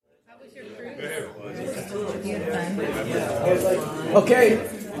Okay.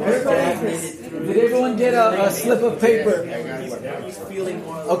 Did everyone get a slip of paper?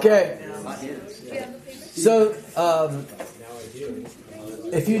 Okay. So,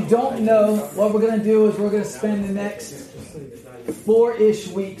 if you don't know, what we're going to do is we're going to spend the next 4-ish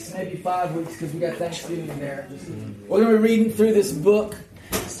weeks, maybe 5 weeks, because we got Thanksgiving in there. We're going to be reading through this book,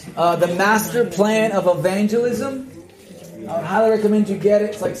 The Master Plan of Evangelism. I would highly recommend you get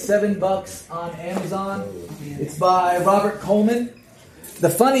it. It's like $7 on Amazon. It's by Robert Coleman. The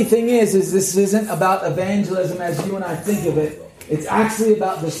funny thing is this isn't about evangelism as you and I think of it. It's actually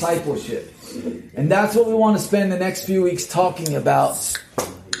about discipleship. And that's what we want to spend the next few weeks talking about.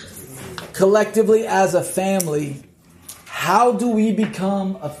 Collectively as a family, how do we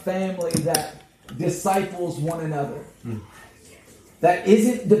become a family that disciples one another? That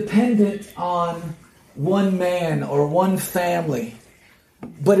isn't dependent on one man or one family,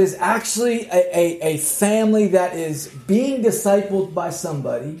 but is actually a family that is being discipled by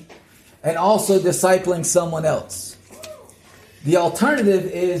somebody and also discipling someone else. The alternative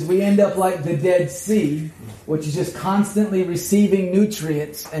is we end up like the Dead Sea, which is just constantly receiving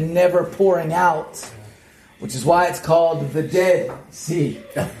nutrients and never pouring out, which is why it's called the Dead Sea.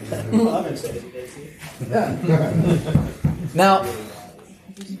 Now,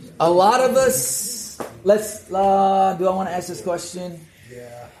 a lot of us, do I want to ask this question?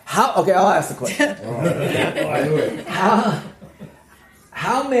 Yeah. Okay, I'll ask the question.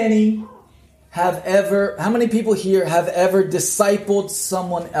 How many people here have ever discipled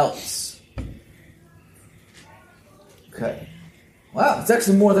someone else? Okay. Wow, it's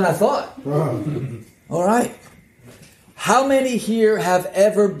actually more than I thought. All right. How many here have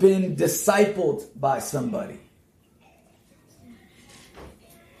ever been discipled by somebody?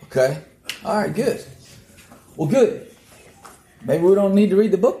 Okay. All right, good. Well, good. Maybe we don't need to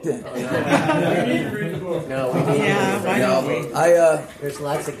read the book then. We need to read the book. No, we need why don't we? There's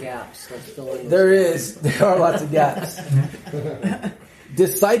lots of gaps. There are lots of gaps.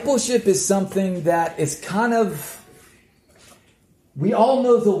 Discipleship is something that is kind of, we all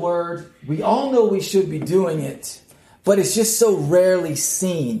know the word, we all know we should be doing it, but it's just so rarely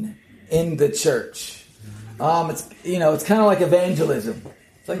seen in the church. It's kind of like evangelism.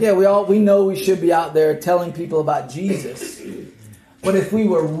 It's like, yeah, we know we should be out there telling people about Jesus. But if we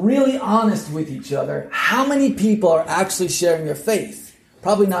were really honest with each other, how many people are actually sharing their faith?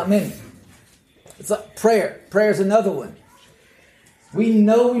 Probably not many. It's like prayer. Prayer is another one. We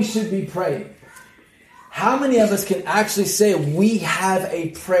know we should be praying. How many of us can actually say we have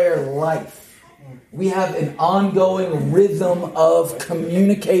a prayer life? We have an ongoing rhythm of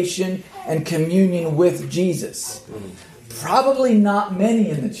communication and communion with Jesus. Probably not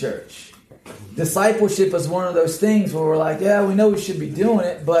many in the church. Discipleship is one of those things where we're like, yeah, we know we should be doing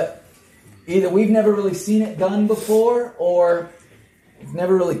it, but either we've never really seen it done before or we've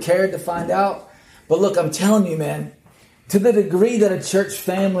never really cared to find out. But look, I'm telling you, man, to the degree that a church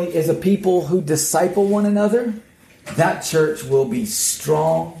family is a people who disciple one another, that church will be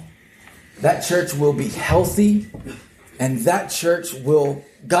strong, that church will be healthy, and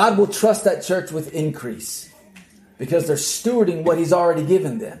God will trust that church with increase. Because they're stewarding what He's already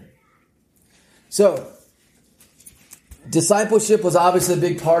given them. So, discipleship was obviously a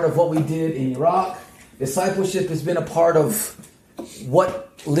big part of what we did in Iraq. Discipleship has been a part of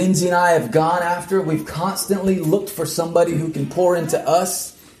what Lindsay and I have gone after. We've constantly looked for somebody who can pour into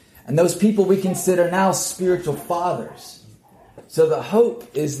us. And those people we consider now spiritual fathers. So the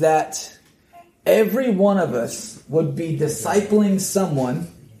hope is that every one of us would be discipling someone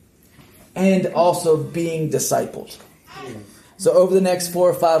and also being discipled. So over the next 4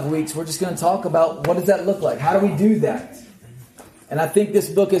 or 5 weeks, we're just going to talk about what does that look like? How do we do that? And I think this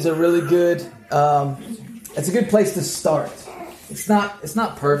book is a really good, it's a good place to start. It's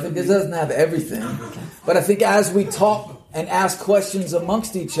not perfect. It doesn't have everything. But I think as we talk and ask questions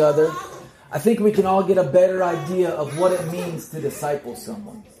amongst each other, I think we can all get a better idea of what it means to disciple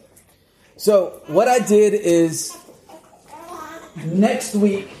someone. So what I did is next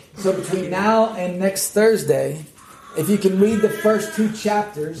week, so between now and next Thursday, if you can read the first 2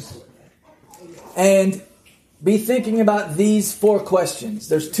 chapters and be thinking about these 4 questions.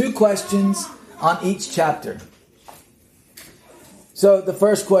 There's 2 questions on each chapter. So the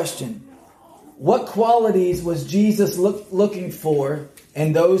first question, what qualities was Jesus looking for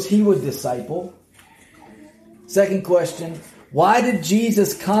in those He would disciple? Second question, why did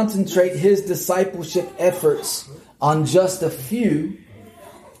Jesus concentrate His discipleship efforts on just a few?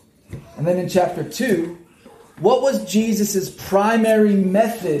 And then in chapter 2, what was Jesus' primary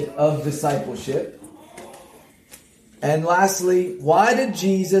method of discipleship? And lastly, why did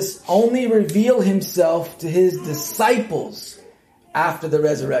Jesus only reveal himself to his disciples after the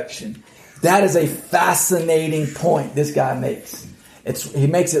resurrection? That is a fascinating point this guy makes. He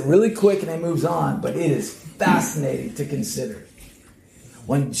makes it really quick and he moves on, but it is fascinating to consider.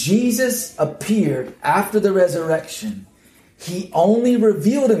 When Jesus appeared after the resurrection, he only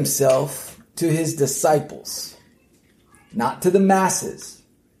revealed himself to his disciples, not to the masses.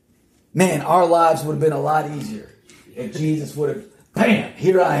 Man, our lives would have been a lot easier if Jesus would have, bam,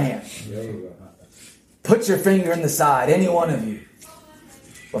 here I am. Put your finger in the side, any one of you.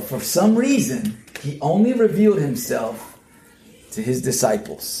 But for some reason, he only revealed himself to his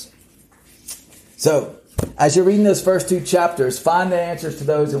disciples. So, as you're reading those first 2 chapters, find the answers to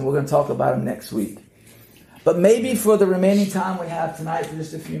those, and we're going to talk about them next week. But maybe for the remaining time we have tonight, for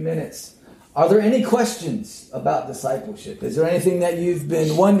just a few minutes, are there any questions about discipleship? Is there anything that you've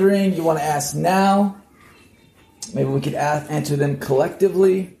been wondering you want to ask now? Maybe we could answer them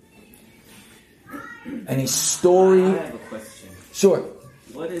collectively. Any story? I have a question. Sure.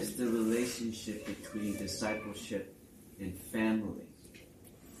 What is the relationship between discipleship and family?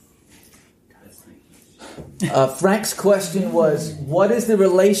 That's my question. Frank's question was, what is the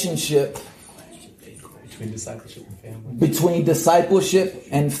relationship between discipleship and family? Between discipleship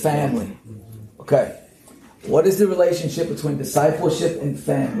and family. Okay. What is the relationship between discipleship and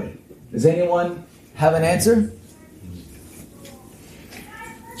family? Does anyone have an answer?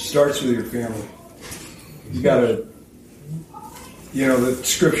 It starts with your family. You got to, the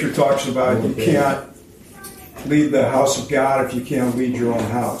scripture talks about you can't lead the house of God if you can't lead your own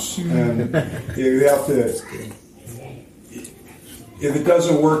house. And you have to, if it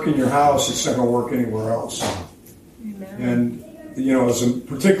doesn't work in your house, it's not going to work anywhere else. And,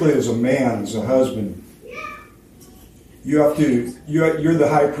 particularly as a man, as a husband, you're the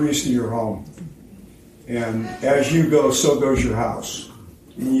high priest of your home. And as you go, so goes your house.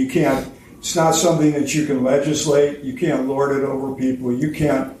 And it's not something that you can legislate. You can't lord it over people. You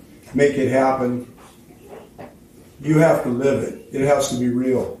can't make it happen. You have to live it. It has to be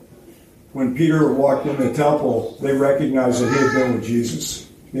real. When Peter walked in the temple, they recognized that he had been with Jesus.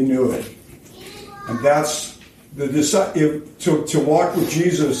 They knew it. And that's to walk with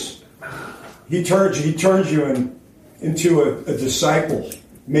Jesus. He turns you into a disciple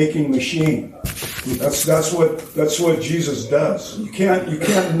making machine. That's what Jesus does. You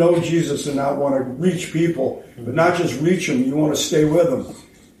can't know Jesus and not want to reach people, but not just reach them. You want to stay with them.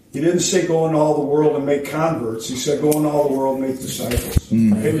 He didn't say go into all the world and make converts. He said go into all the world and make disciples.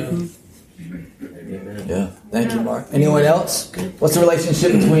 Mm-hmm. Yeah. Thank you, Mark. Anyone else? What's the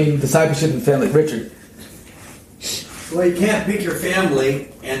relationship between discipleship and family? Richard. Well, you can't pick your family,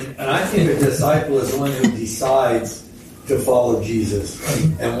 and I think a disciple is one who decides to follow Jesus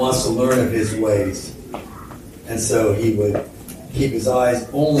and wants to learn of his ways. And so he would keep his eyes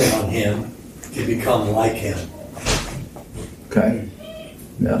only on him to become like him. Okay.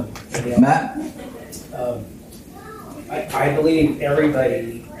 Yeah. Matt? I believe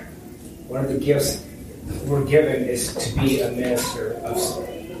everybody, one of the gifts we're given is to be a minister of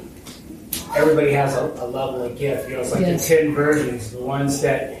something. Everybody has a level of gift. It's like the 10 virgins, the ones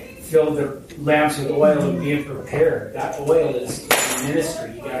that filled their lamps with oil and being prepared. That oil is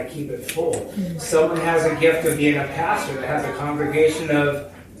ministry. You got to keep it full. Someone has a gift of being a pastor that has a congregation of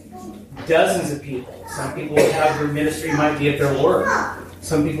dozens of people. Some people have their ministry might be at their work.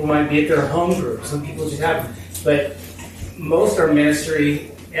 Some people might be at their home group. Some people just have, but most our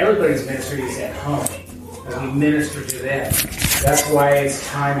ministry, everybody's ministry is at home. And we minister to them. That's why it's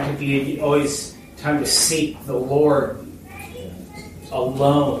time to seek the Lord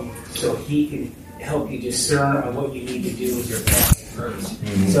alone so he can help you discern on what you need to do with your family first.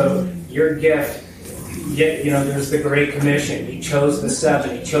 Mm-hmm. So your gift, there's the Great Commission. He chose the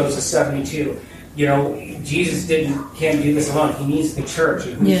 7. He chose the 72. Jesus can't do this alone. He needs the church.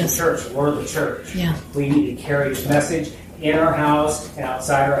 And who's the church? We're the church. Yeah. We need to carry his message in our house and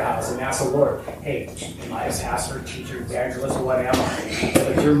outside our house and ask the Lord, hey, am I a pastor, teacher, evangelist, what am I?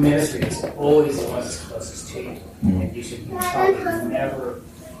 But your ministry is always the one that's closest to you. And you should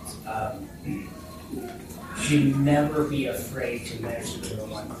never be afraid to minister to the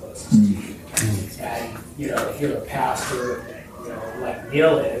one closest to you. And, if you're a pastor, like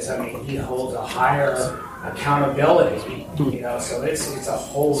Neil is, he holds a higher accountability, so it's a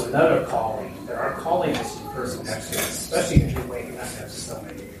whole another calling. But our calling is to the person next to us, especially if you're waking up next to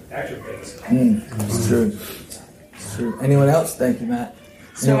somebody. That's your biggest calling. It's true. It's true. Anyone else? Thank you, Matt.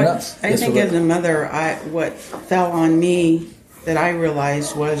 Anyone else? I think as a mother, what fell on me that I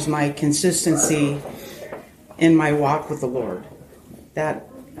realized was my consistency in my walk with the Lord. That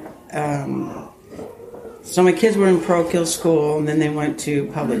So my kids were in parochial school, and then they went to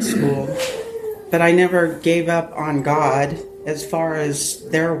public school. But I never gave up on God as far as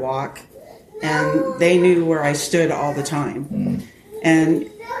their walk, and they knew where I stood all the time. And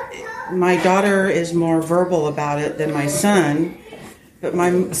my daughter is more verbal about it than my son, but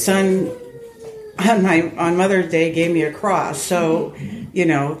my son on Mother's Day gave me a cross. So,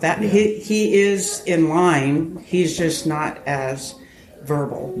 that he is in line. He's just not as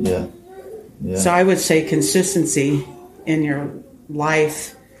verbal. Yeah. So I would say consistency in your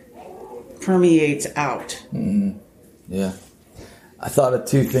life permeates out. Mm-hmm. Yeah. I thought of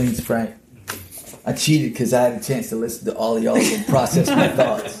two things, Frank. I cheated because I had a chance to listen to all of y'all and process my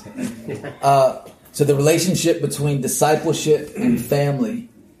thoughts. So the relationship between discipleship and family.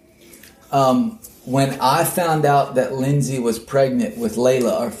 When I found out that Lindsay was pregnant with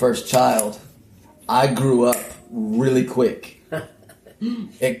Layla, our first child, I grew up really quick.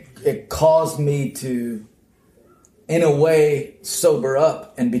 It caused me to, in a way, sober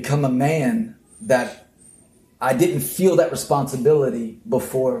up and become a man that I didn't feel that responsibility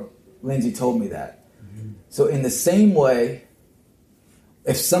before Lindsay told me that. So in the same way,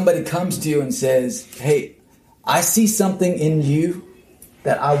 if somebody comes to you and says, hey, I see something in you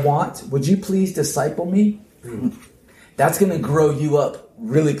that I want, would you please disciple me? That's going to grow you up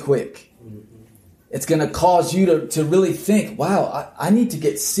really quick. It's going to cause you to really think, wow, I need to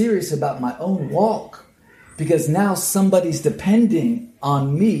get serious about my own walk, because now somebody's depending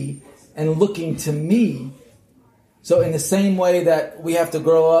on me and looking to me. So in the same way that we have to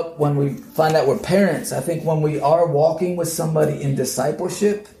grow up when we find out we're parents, I think when we are walking with somebody in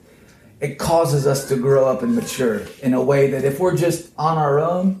discipleship, it causes us to grow up and mature in a way that if we're just on our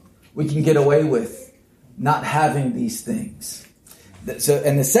own, we can get away with not having these things. So,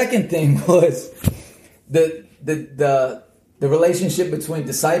 and the second thing was the relationship between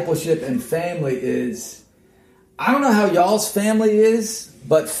discipleship and family is, I don't know how y'all's family is,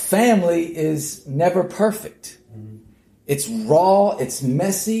 but family is never perfect. It's raw, it's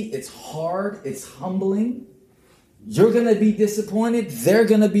messy, it's hard, it's humbling. You're going to be disappointed. They're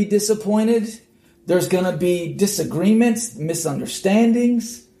going to be disappointed. There's going to be disagreements,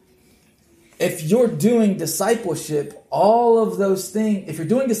 misunderstandings. If you're doing discipleship, all of those things, if you're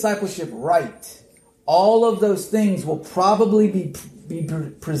doing discipleship right, all of those things will probably be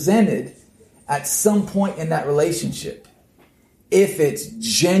presented at some point in that relationship. If it's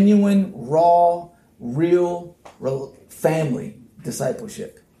genuine, raw, real family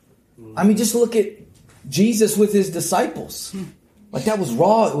discipleship. I mean, just look at Jesus with his disciples. Like, that was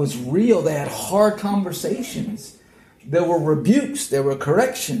raw. It was real. They had hard conversations. There were rebukes. There were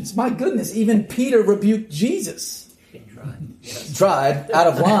corrections. My goodness, even Peter rebuked Jesus. Tried out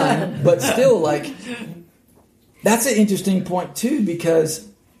of line, but still, like, that's an interesting point too, because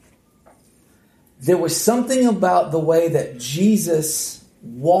there was something about the way that Jesus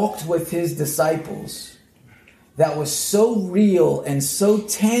walked with his disciples that was so real and so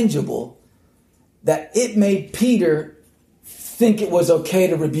tangible that it made Peter think it was okay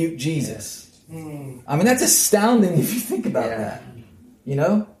to rebuke Jesus. I mean, that's astounding if you think about that,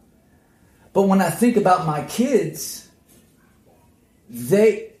 But when I think about my kids,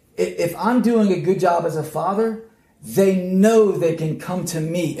 if I'm doing a good job as a father, they know they can come to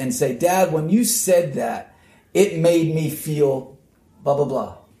me and say, Dad, when you said that, it made me feel blah, blah,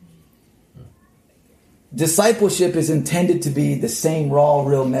 blah. Discipleship is intended to be the same raw,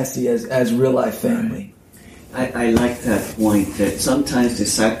 real messy as real life family. I like that point, that sometimes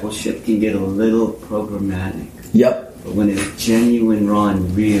discipleship can get a little programmatic. Yep. But when it's genuine, raw,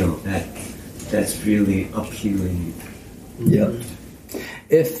 and real, that's really appealing. Yep.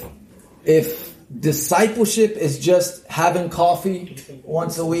 If discipleship is just having coffee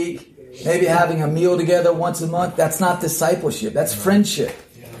once a week, maybe having a meal together once a month, that's not discipleship. That's friendship.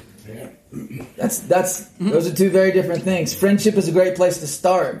 Those are two very different things. Friendship is a great place to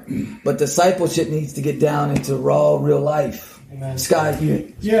start, but discipleship needs to get down into raw, real life. Amen. Scott,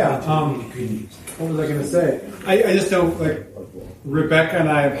 you. Yeah. What was I going to say? I just don't, like, Rebecca and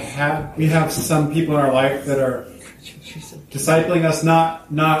I we have some people in our life that are discipling us,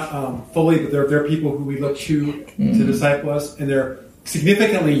 not fully, but they're people who we look to disciple us, and they're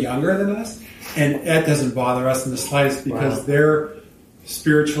significantly younger than us, and that doesn't bother us in the slightest, because their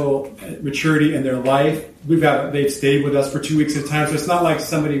spiritual maturity in their life, they've stayed with us for 2 weeks at a time. So it's not like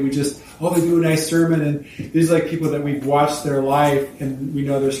somebody we just, they do a nice sermon, and these are like people that we've watched their life and we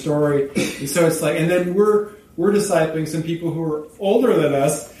know their story. And so it's like, and then we're discipling some people who are older than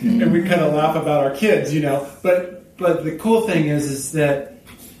us, and we kind of laugh about our kids, But the cool thing is that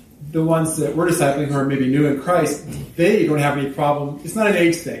the ones that we're discipling who are maybe new in Christ, they don't have any problem. It's not an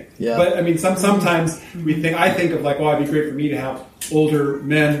age thing. Yeah. But I mean, sometimes I think of like, well, it'd be great for me to have older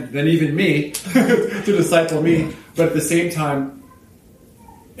men than even me to disciple me. But at the same time,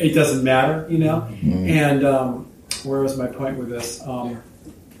 it doesn't matter, you know? Mm-hmm. And where was my point with this?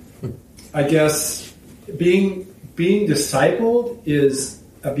 I guess being discipled is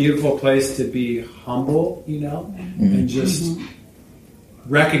a beautiful place to be humble, you know, and just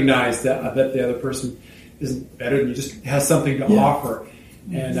recognize that the other person isn't better than you, just has something to offer.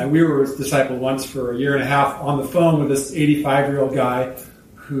 And we were discipled once for a year and a half on the phone with this 85-year-old guy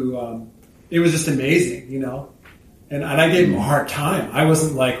who, it was just amazing, you know. And I gave him a hard time. I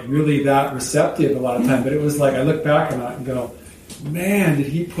wasn't like really that receptive a lot of time, but it was like I look back on it and go, man, did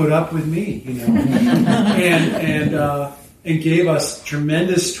he put up with me, you know? and gave us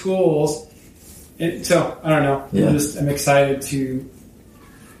tremendous tools. And so I don't know. Yeah. I'm excited to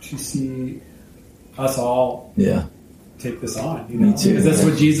see us all take this on. You know, me too. Because that's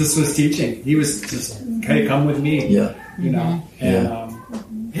what Jesus was teaching. He was just, okay, come with me. Yeah. You know,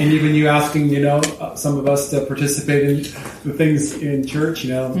 and even you asking, you know, some of us to participate in the things in church,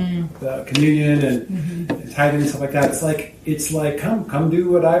 you know, the communion and tithing and stuff like that. It's like, come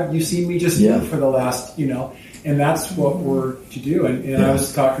do what you've seen me just do for the last, you know, and that's what we're to do. And I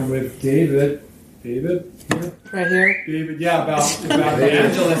was talking with David, right here, David, about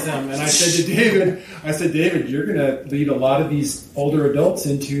evangelism, and I said to David, you're going to lead a lot of these older adults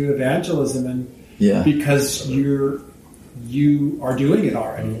into evangelism, and because you are doing it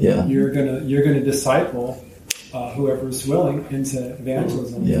already. Yeah. You're gonna disciple whoever's willing into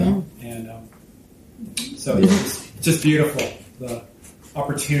evangelism. Yeah. And so it's just beautiful, the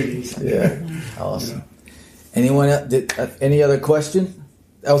opportunities. Yeah. Awesome. You know. Anyone else, any other question?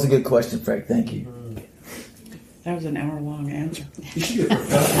 That was a good question, Frank. Thank you. That was an hour-long answer. You should be a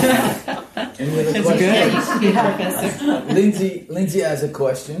professor. Any other questions? Good. Professor. Lindsay has a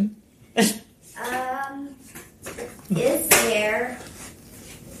question. Is there,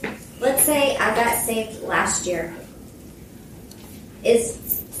 let's say I got saved last year,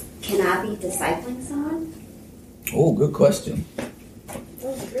 can I be discipling someone? Oh, good question.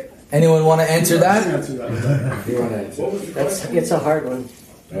 Anyone want to answer that? You want to answer? It's a hard one.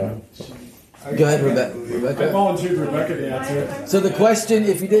 Yeah. Go ahead, Rebecca. I volunteered Rebecca to answer it. So the question,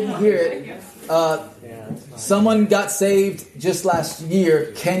 if you didn't hear it, someone got saved just last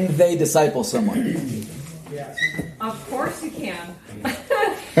year. Can they disciple someone? Of course you can.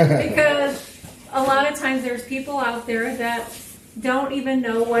 Because a lot of times there's people out there that don't even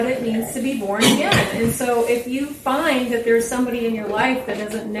know what it means to be born again. And so if you find that there's somebody in your life that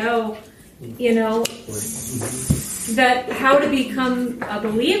doesn't know, you know, that how to become a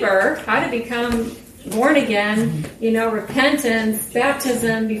believer, how to become born again, you know, repentance,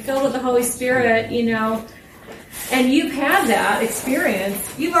 baptism, be filled with the Holy Spirit, you know, and you've had that experience,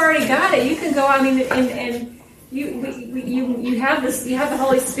 you've already got it. You can go, I mean, and you have this, you have the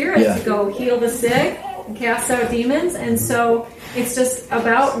Holy Spirit to go heal the sick and cast out demons, and so it's just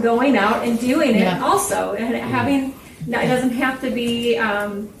about going out and doing it also, and having. It doesn't have to be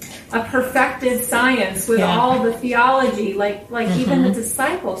a perfected science with all the theology, like even the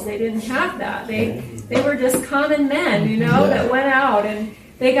disciples, they didn't have that. They were just common men, you know, that went out and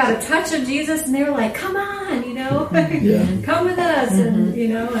they got a touch of Jesus and they were like, come on, you know, come with us, and you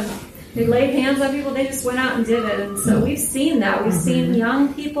know, and they laid hands on people. They just went out and did it. And so we've seen that. We've seen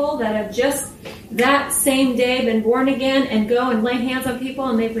young people that have just that same day been born again and go and lay hands on people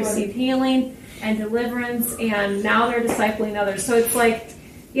and they've received healing and deliverance, and now they're discipling others. So it's like,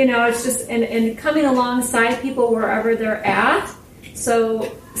 you know, it's just, and coming alongside people wherever they're at.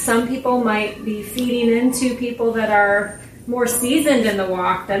 So some people might be feeding into people that are more seasoned in the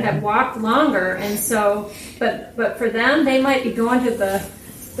walk, that have walked longer. And so, but for them, they might be going to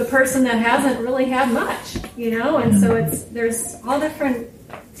the person that hasn't really had much, you know, and so there's all different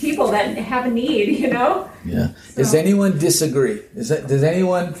people that have a need, you know. Yeah. So. Does anyone disagree? Does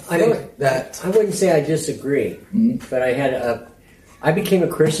anyone think that? I wouldn't say I disagree, but I became a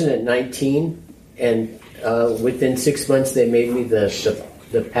Christian at 19, and within 6 months they made me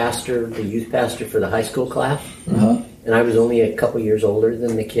the pastor, the youth pastor for the high school class. And I was only a couple years older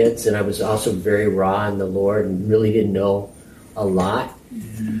than the kids, and I was also very raw in the Lord and really didn't know a lot.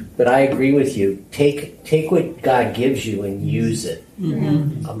 But I agree with you. Take what God gives you and use it. The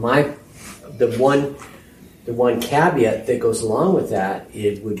one caveat that goes along with that,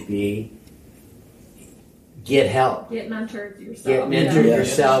 it would be get help. Get mentored yourself. Get mentored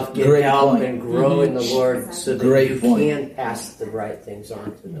yourself. Get Great help point. and grow in the Lord so that Great you point. can pass the right things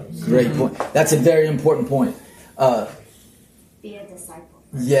on to those. Great point. That's a very important point. Be a disciple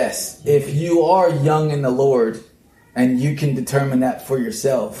Yes. If you are young in the Lord and you can determine that for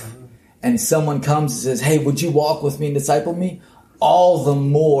yourself, and someone comes and says, hey, would you walk with me and disciple me? All the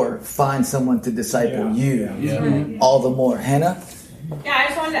more find someone to disciple you. Yeah. All the more. Hannah? Yeah, I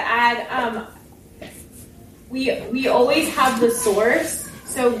just wanted to add, we always have the source.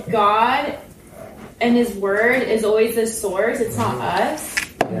 So God and His Word is always the source. It's not us.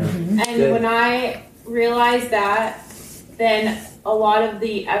 Yeah. And when I realized that, then a lot of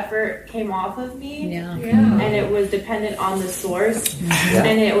the effort came off of me. Yeah. And it was dependent on the source. Yeah.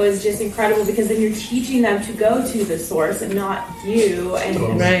 And it was just incredible because then you're teaching them to go to the source and not you.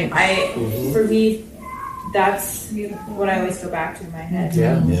 And for me, that's what I always go back to in my head.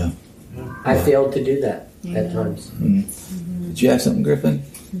 Yeah. I failed to do that at times. Mm-hmm. Did you have something, Griffin?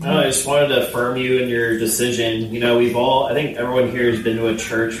 No, I just wanted to affirm you in your decision. I think everyone here has been to a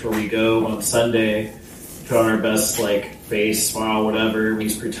church where we go on Sunday, put on our best face, smile, whatever. We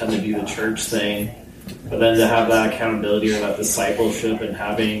just pretend to do the church thing. But then to have that accountability or that discipleship and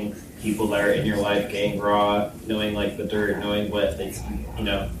having people that are in your life getting raw, knowing the dirt, knowing what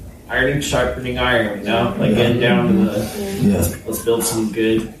iron sharpening iron, getting down to let's build some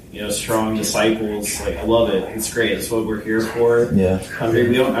good, strong disciples. I love it. It's great. That's what we're here for. Yeah. I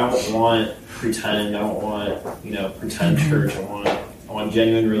don't want pretend. I don't want pretend church. I want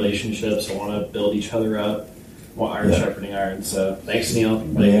genuine relationships. I want to build each other up. I want iron sharpening iron. So thanks, Neil.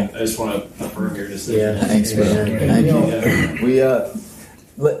 I just want to affirm your decision. Yeah. Thanks, man. Thank you. We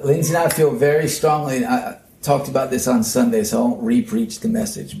Lindsay and I feel very strongly. I talked about this on Sunday, so I won't re-preach the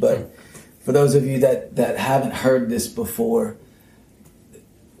message. But for those of you that haven't heard this before,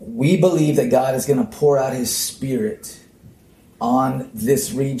 we believe that God is going to pour out His Spirit on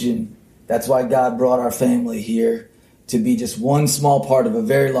this region. That's why God brought our family here, to be just one small part of a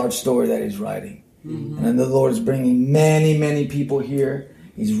very large story that He's writing. Mm-hmm. And then the Lord is bringing many, many people here.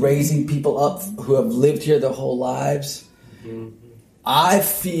 He's raising people up who have lived here their whole lives. Mm-hmm. I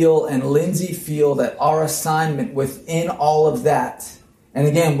feel, and Lindsay feel, that our assignment within all of that, and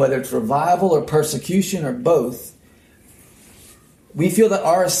again, whether it's revival or persecution or both, we feel that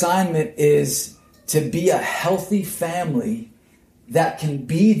our assignment is to be a healthy family that can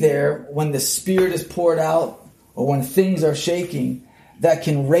be there when the Spirit is poured out or when things are shaking, that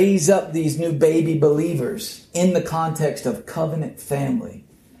can raise up these new baby believers in the context of covenant family,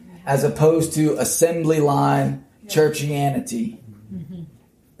 as opposed to assembly line churchianity.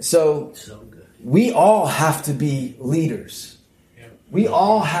 So we all have to be leaders. We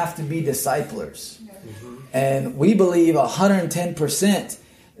all have to be disciplers. And we believe 110%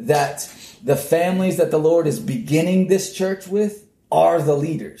 that the families that the Lord is beginning this church with are the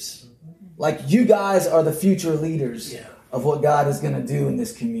leaders. You guys are the future leaders of what God is going to do in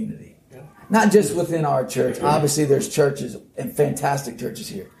this community. Not just within our church. Obviously, there's churches and fantastic churches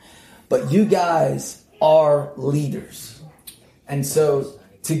here. But you guys are leaders. And so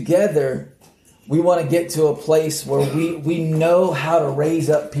together, we want to get to a place where we know how to raise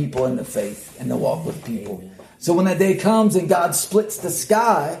up people in the faith and to walk with people. So when that day comes and God splits the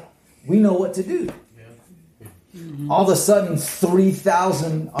sky, we know what to do. All of a sudden,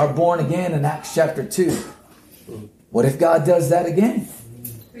 3,000 are born again in Acts chapter 2. What if God does that again?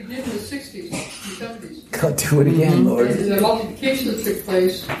 He did in the 60s, and 70s. God, do it again, Lord. There's a multiplication that took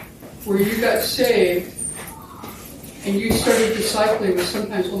place where you got saved and you started discipling with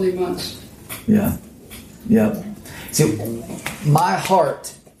sometimes only months. Yeah. See, my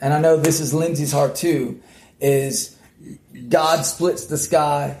heart, and I know this is Lindsay's heart too, is God splits the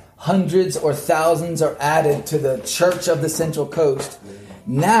sky. Hundreds or thousands are added to the Church of the Central Coast.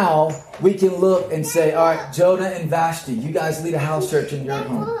 Now we can look and say, all right, Jonah and Vashti, you guys lead a house church in your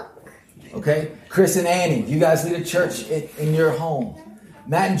home. Okay? Chris and Annie, you guys lead a church in your home.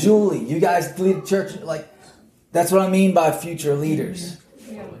 Matt and Julie, you guys lead a church. That's what I mean by future leaders.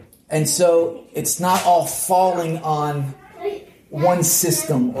 And so it's not all falling on one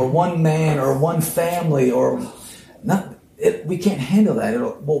system or one man or one family or not. We can't handle that.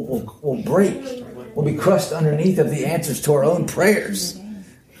 We'll break. We'll be crushed underneath of the answers to our own prayers.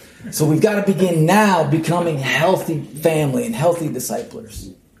 So we've got to begin now becoming healthy family and healthy disciplers.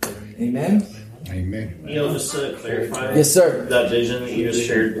 Amen? Amen. Neil, just to clarify, yes, sir. That vision that you just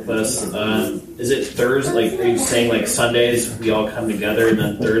shared with us, is it Thursday? Are you saying Sundays we all come together, and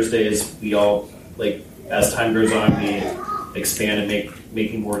then Thursdays we all as time goes on we expand and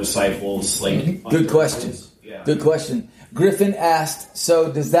making more disciples? Good question. Yeah. Good question. Griffin asked,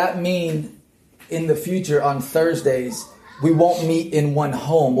 so does that mean in the future on Thursdays we won't meet in one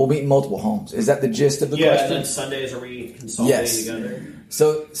home? We'll meet in multiple homes. Is that the gist of the question? Yeah, and then Sundays are we consolidating together?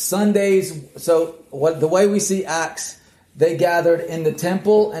 So Sundays, the way we see Acts, they gathered in the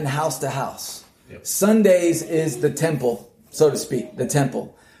temple and house to house. Sundays is the temple, so to speak, the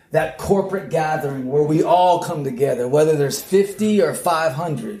temple. That corporate gathering where we all come together, whether there's 50 or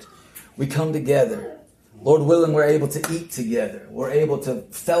 500, we come together. Lord willing, we're able to eat together. We're able to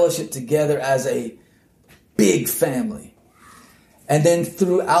fellowship together as a big family. And then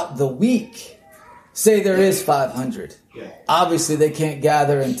throughout the week, say there is 500. Obviously, they can't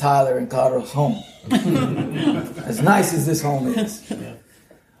gather in Tyler and Carter's home. As nice as this home is.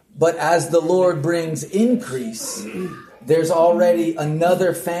 But as the Lord brings increase, there's already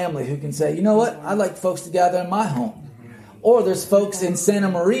another family who can say, you know what? I'd like folks to gather in my home. Or there's folks in Santa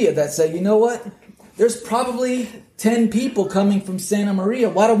Maria that say, you know what? There's probably 10 people coming from Santa Maria.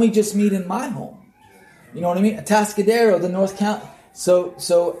 Why don't we just meet in my home? You know what I mean? Atascadero, the North County.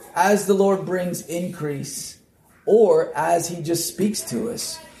 So as the Lord brings increase, or as He just speaks to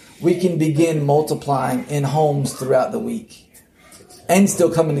us, we can begin multiplying in homes throughout the week and still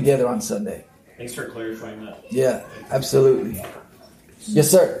coming together on Sunday. Thanks for clarifying that. Yeah, absolutely.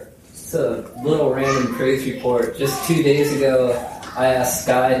 Yes, sir. Just a little random praise report. Just 2 days ago, I asked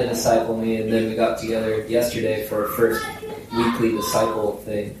Sky to disciple me, and then we got together yesterday for our first weekly disciple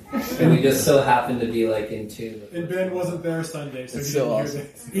thing. And we just so happened to be like in tune. And Ben wasn't there Sunday, so It's he so didn't awesome. hear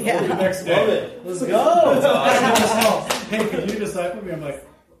this. Yeah. The next day. Love it. Let's go. Hey, can you disciple me? I'm like,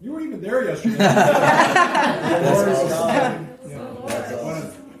 you weren't even there yesterday. That's awesome.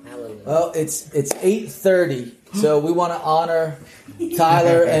 Well, it's 8:30, so we want to honor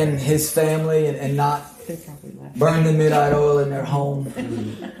Tyler and his family and not burn the midnight oil in their home.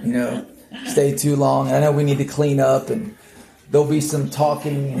 You know, stay too long. I know we need to clean up, and there'll be some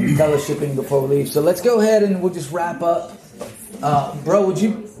talking and fellowshipping before we leave. So let's go ahead and we'll just wrap up. Bro, would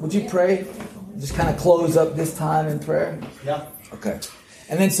you pray? Just kind of close up this time in prayer. Yeah. Okay.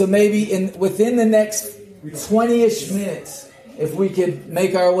 And then so maybe within the next 20-ish minutes, if we could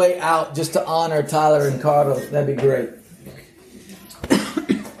make our way out just to honor Tyler and Carlos, that'd be great.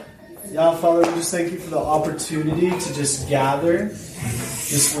 Yeah, Father, we just thank you for the opportunity to just gather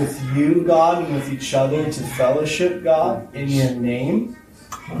just with you, God, and with each other to fellowship, God, in your name,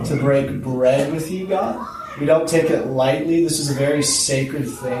 to break bread with you, God. We don't take it lightly. This is a very sacred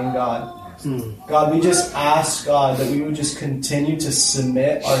thing, God. God, we just ask, God, that we would just continue to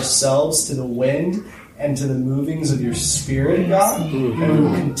submit ourselves to the wind and to the movings of your Spirit, God. And we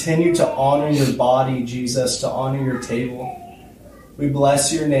will continue to honor your body, Jesus, to honor your table. We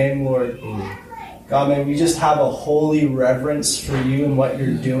bless your name, Lord. God, may we just have a holy reverence for you and what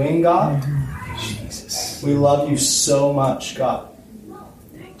you're doing, God. Jesus. We love you so much, God.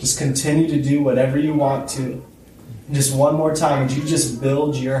 Just continue to do whatever you want to. Just one more time, would you just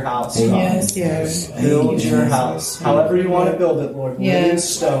build your house, God? Yes. Build your house. However you want to build it, Lord. Living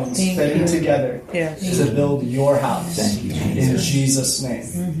stones Thank fitting you. together Yes. to build your house. Thank you, In Jesus' name.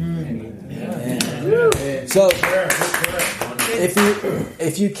 So,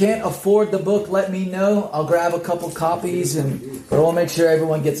 if you can't afford the book, let me know. I'll grab a couple copies, but we'll make sure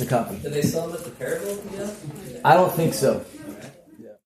everyone gets a copy. Do they sell them at the Parable? Yeah? I don't think so.